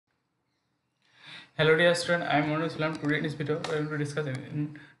Hello dear student, I am Monu Islam. Today in this video we are going to discuss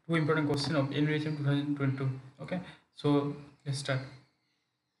two important questions of Nbhm 2022. Okay, so let's start.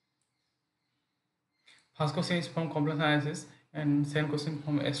 First question is from complex analysis and second question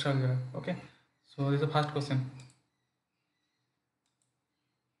from extra algebra. Okay, so this is the first question.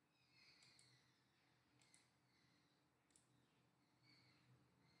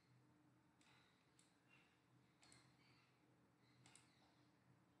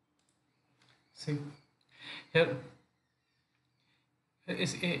 See here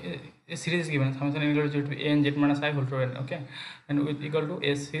is a series is given. Summation n equal to a n z minus I whole to n. Okay, and with equal to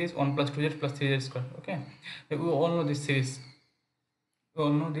a series 1 plus 2z plus 3z square. Okay, we all know this series. We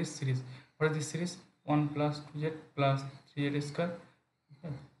all know this series. What is this series? 1 plus 2z plus 3z square.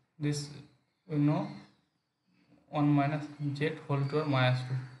 Okay. This we know 1 minus z whole to minus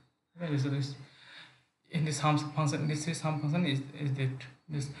 2. Okay, this in this sum function, this is sum function is that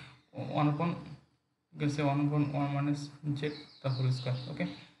this 1 upon, you can say 1 upon 1 minus z the whole square. Okay,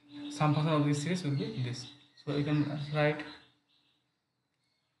 sum function of this series will be this. So you can write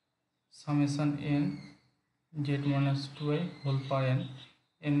summation n z minus 2i whole power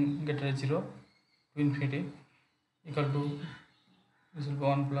n greater 0 to infinity equal to, this will be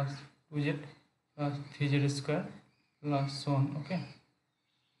 1 plus 2z plus 3z square plus so on. Okay,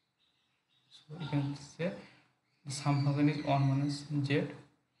 so you can say the sum function is 1 minus z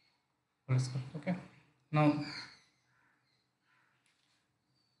whole square. Okay, now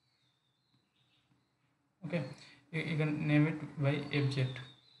okay, you can name it by fz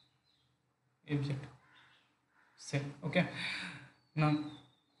say. Okay, now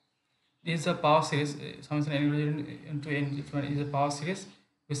this is a power series. Summation n into n is a power series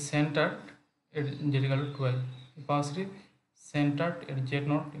with centered at z equal to 2i. The power series centered at z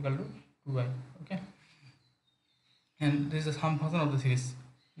naught equal to 2i. Okay, and this is the sum function of the series.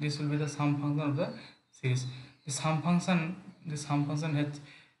 This will be the sum function of the series. This sum function has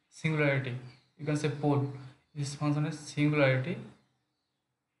singularity. You can say pole. This function is singularity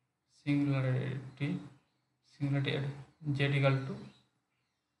at z equal to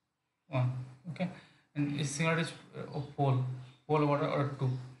 1. Okay, and its singularity is of pole or 2.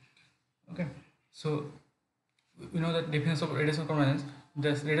 Okay, so we know that definition of radius of convergence. The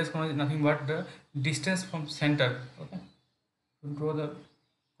radius of convergence is nothing but the distance from center. Okay, to draw the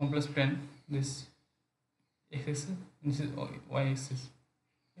complex plane, this x-axis and this is y-axis.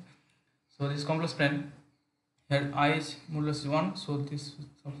 Okay. So this complex plane, here I is modulus 1, so this,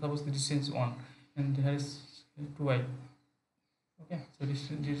 suppose the distance is 1 and here is 2i. Okay, so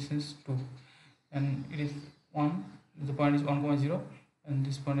distance is 2 and it is 1, the point is 1 comma 0 and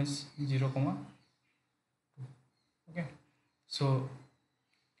this point is 0 comma 2. Okay, so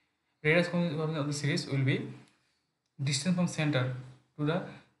radius of the series will be distance from center to the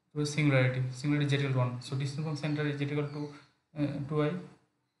singularity z equal to 1. So distance from center is z equal to 2i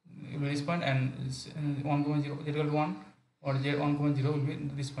this point, and 1 comma 0 z equal to 1 or z 1 comma 0 will be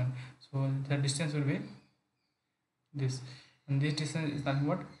this point. So the distance will be this, and this distance is nothing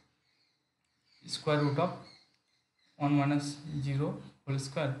but square root of 1 minus 0 whole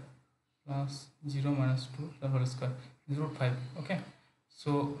square plus 0 minus 2 the whole square is root 5. Okay,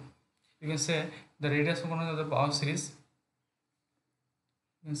 so you can say the radius of the power series,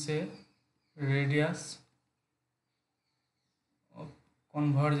 you can say radius of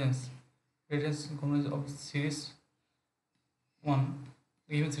convergence of series 1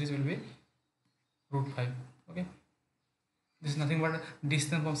 given series will be root 5. Okay, this is nothing but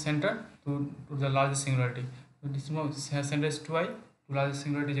distance from center to the largest singularity. So distance from center is 2i to largest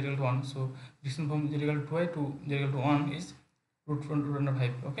singularity z equal to 1. So distance from z equal to 2i to z equal to 1 is root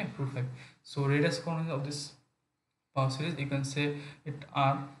 5. Okay, root 5. So radius of this power series, you can say it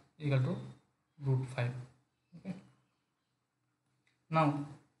r equal to root 5. Okay, now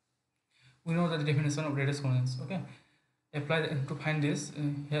we know the definition of radius convergence. Okay, apply to find this.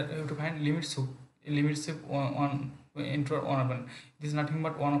 Here you have to find limit sub on into 1 upon, it is nothing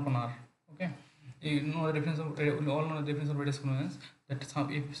but 1 upon r. Okay, you know the definition of, we all know the definition of radius convergence, that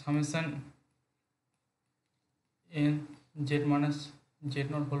if summation n z minus z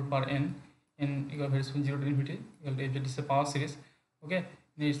naught whole power n equal varies from 0 to infinity equal to, if it is a power series. Okay,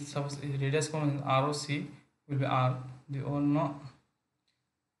 suppose radius convergence r or c will be r. We all know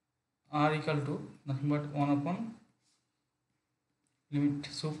r equal to nothing but 1 upon limit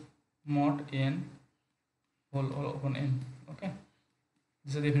sub mod n whole upon n. Okay,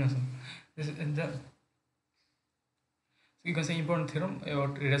 this is the definition. This is the, so you can say important theorem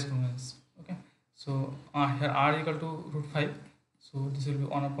about radius convergence. Okay, so here r equal to root 5, so this will be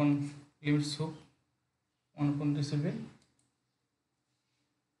 1 upon limit sub 1 upon, this will be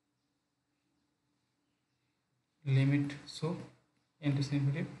limit sub n to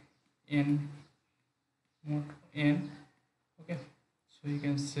infinity n mod n. Okay, so you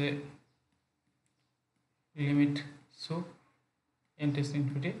can say limit sub n to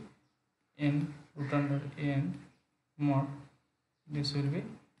infinity n root under n mod this will be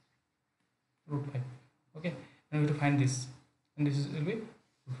root 5. Okay, and we have to find this, and this will be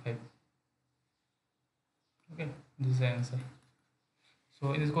root 5. Okay, this is the answer.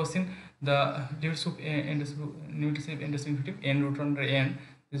 So in this question, the limit sub n to infinity n root under n,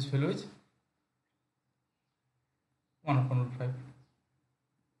 this value is 1 upon root 5.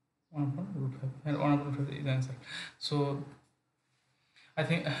 1 upon root 5, and 1 upon root 5 is the answer. So I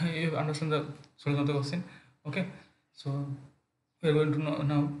think you understand the solution of the question. Okay, so we are going to know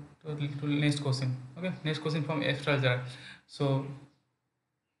now to next question. Okay, next question from Algebra. So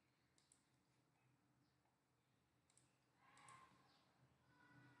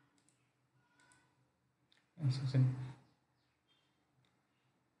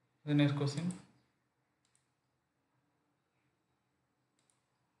the next question.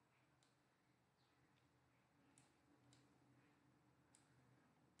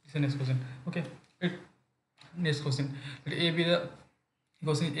 Is the next question. Okay, next question. Let A be the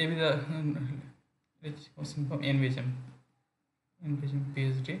question. A be the question from Nbhm. Nbhm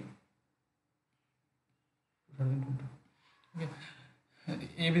PhD 2022. Okay,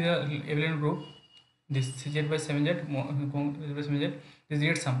 A be the abelian group. This z by 7z, this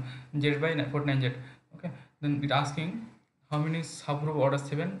z sum z by 49z. Okay, then it asking how many subgroup order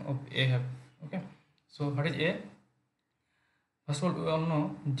 7 of A have. Okay, so what is A? First of all, we all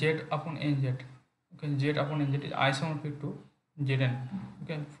know z upon nz. Okay, z upon nz is isomorphic to zn.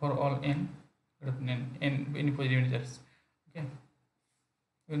 Okay, for all n any positive integers. Okay,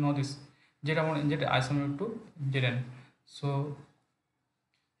 we know this z upon nz is isomorphic to zn. So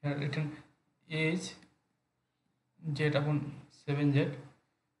here written is z upon 7z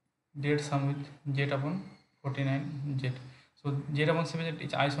z sum with z upon 49z. So z upon 7z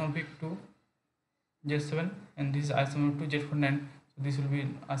is isomorphic to z7, and this is isomorphic to z49. So this will be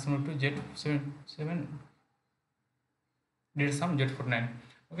isomorphic to z7 z sum z49.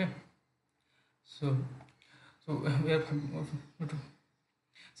 Okay, so we have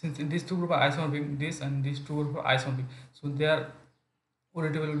since these two groups are isomorphic, this and these two groups are isomorphic, so their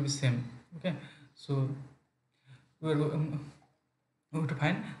order table will be same. Okay, so we are going to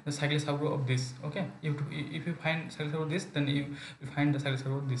find the cyclic subgroup of this. Okay, if you find cyclic subgroup of this, then you find the cyclic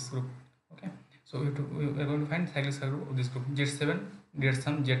subgroup of this group. Okay, so we are going to find cyclic subgroup of this group z7 z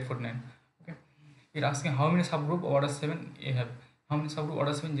sum z49. Okay, it asking how many subgroup order 7 A have. How many subgroup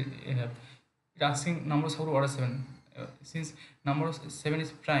order 7 A have? It asking number of subgroup order 7. Since number of 7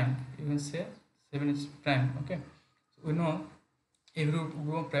 is prime, you can say 7 is prime. Okay, so we know every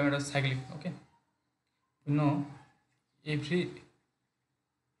group of prime order is cyclic. Okay, we know every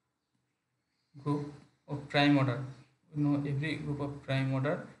group of prime order, we know every group of prime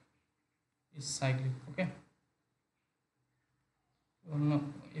order is cyclic. Okay, we know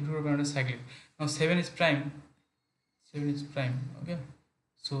every group of prime order is cyclic. Now 7 is prime. 7 is prime. Okay,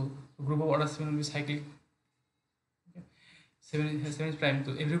 so group of order 7 will be cyclic. Okay, 7 is prime,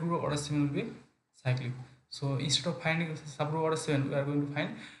 so every group of order 7 will be cyclic. So instead of finding subgroup order 7, we are going to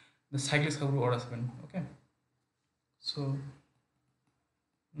find the cyclic subgroup order 7. Okay, so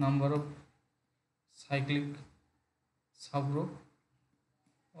number of cyclic subgroup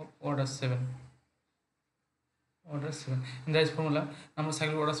of order 7. Order 7, and that is formula. Number of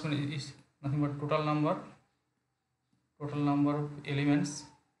cyclic order 7 is nothing but total number of elements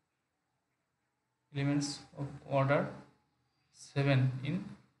of order 7 in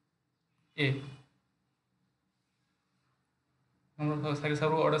A. Number of cyclic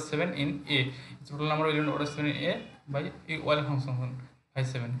subgroup order 7 in A. Total number of elements of order 7 in A by Euler function by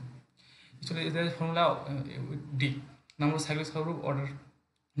 7. Actually, there is formula with D. Number of cyclic subgroup order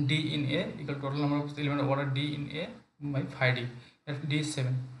D in A equal to total number of elements of order D in A by phi D. That D is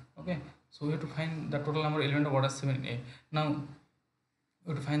 7. Okay, so we have to find the total number of elements of order 7 in A. Now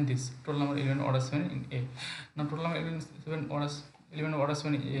we have to find this total number of elements of order 7 in A. Now total number of elements of order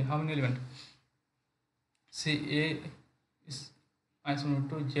 7 in A. How many elements? See, A is isomorphic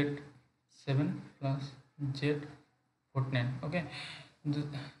to z7 plus z49. Okay,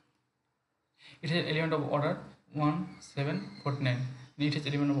 it has element of order 1, 7, 49. It has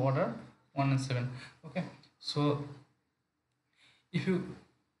element of order 1 and 7. Okay, so if you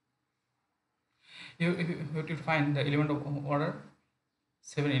have to find the element of order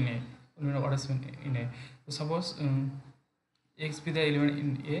 7 in A, element of order 7 in A. So suppose x be the element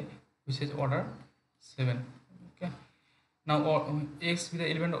in A which is order 7. Okay, now x be the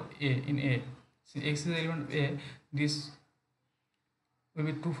element of A in A. since x is the element of A, this will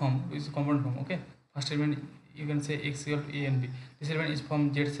be two form, is component form. Okay, first element you can say x equal to A and B. This element is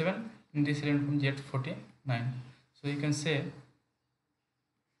from Z7 and this element from Z49. So you can say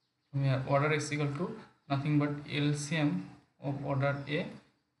from here order x equal to nothing but LCM of order A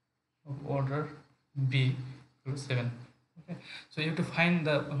of order B equal to 7. Okay, so you have to find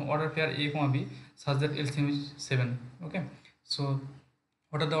the order pair A comma B such that LCM is 7. Okay, so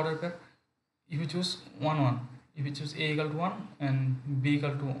what are the order pair? If you choose 1 1, if you choose A equal to 1 and B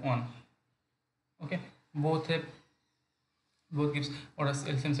equal to 1, okay, both gives order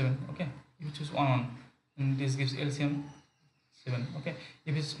LCM 7. Okay, if you choose 1 1 and this gives LCM 7. Okay,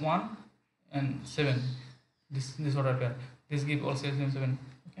 if it's 1 and 7, this order pair, this gives also LCM 7.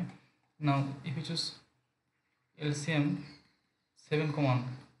 Okay, now if you choose LCM 7 comma 1,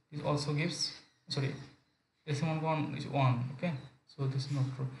 this also gives, sorry, LCM 1 comma 1 is 1. Okay, so this is not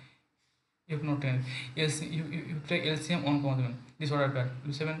true. If not 10, you take LCM 1 comma 7, this order pair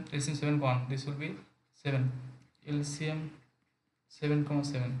 7, LCM 7 comma 1, this will be 7, LCM 7 comma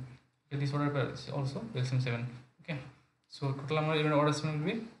 7. Okay, this order pair is also LCM 7. Okay, so total number of order 7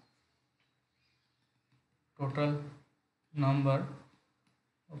 will be total number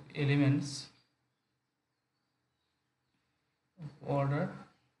of elements of order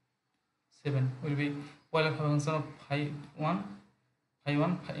 7 will be Euler function of phi 1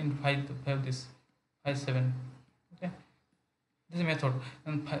 into phi this phi 7. Okay, this is a method.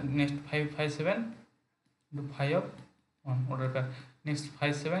 And next phi 7 into phi of 1 order pair. Next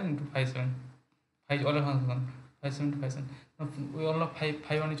phi 7 into phi 7. Phi is Euler function. Phi 7 to phi 7. Now we all know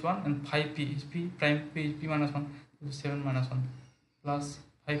phi 1 is 1 and phi p is p prime p is p minus 1. So 7 minus 1 plus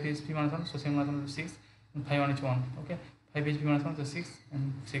phi p is p minus 1. So 7 minus 1 is 6 and phi 1 is 1. Okay, phi p is p minus 1, so 6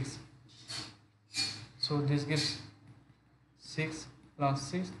 and 6. So this gives 6 plus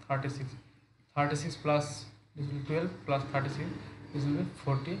 6, 36. 36 plus this will be 12 plus 36, this will be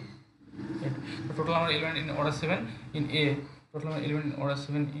 48. The total number of element in order 7 in A, total number of element in order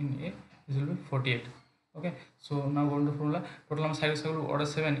 7 in A, this will be 48. Okay, so now go into formula. Total number of cycles of order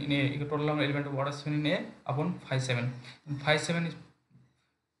 7 in A equal total number of element of order 7 in A upon phi 7. And phi 7 is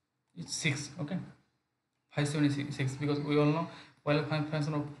 6. Okay, phi 7 is 6 because we all know Euler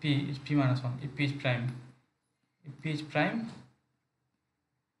function of P is P minus 1 if P is prime. If P is prime,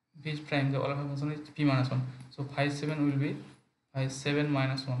 the Euler function is P minus 1. So phi 7 will be phi 7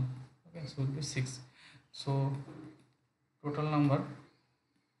 minus 1. Okay, so it will be 6. So total number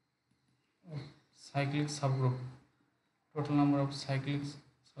of cyclic subgroup, total number of cyclic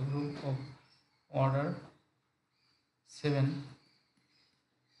subgroup of order 7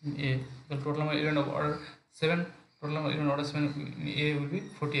 in A, the total number element of order 7, total number element of order 7 in A will be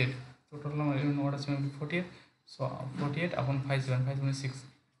 48. So total number element of order 7 will be 48. So 48 upon phi 7, phi 7 is 6.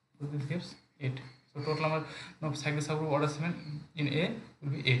 So this gives 8. So total number of cyclic subgroup of order 7 in A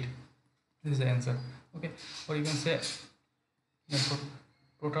will be 8. This is the answer. Okay, or you can say the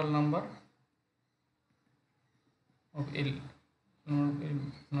total number of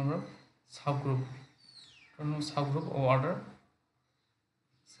number of subgroup, of order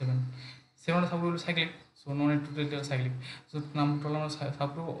 7. 7 subgroup will be cyclic, so no need to take the cyclic. So total number of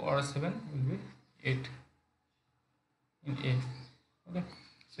subgroup of order 7 will be 8 in A. Okay,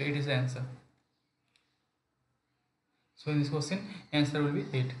 so it is the answer. So in this question, answer will be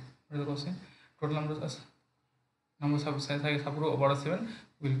 8. What is the question? Total number of subgroup of order 7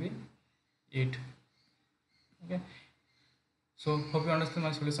 will be 8. Okay, so hope you understand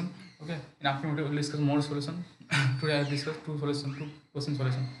my solution. Okay, in afternoon we will discuss more solution. Today I have discussed two question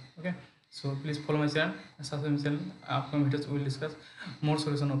solution. Okay, so please follow my channel and subscribe my channel. Upcoming videos we will discuss more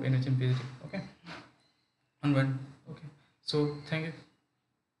solution of Nbhm PhD. Okay, and when okay, so thank you.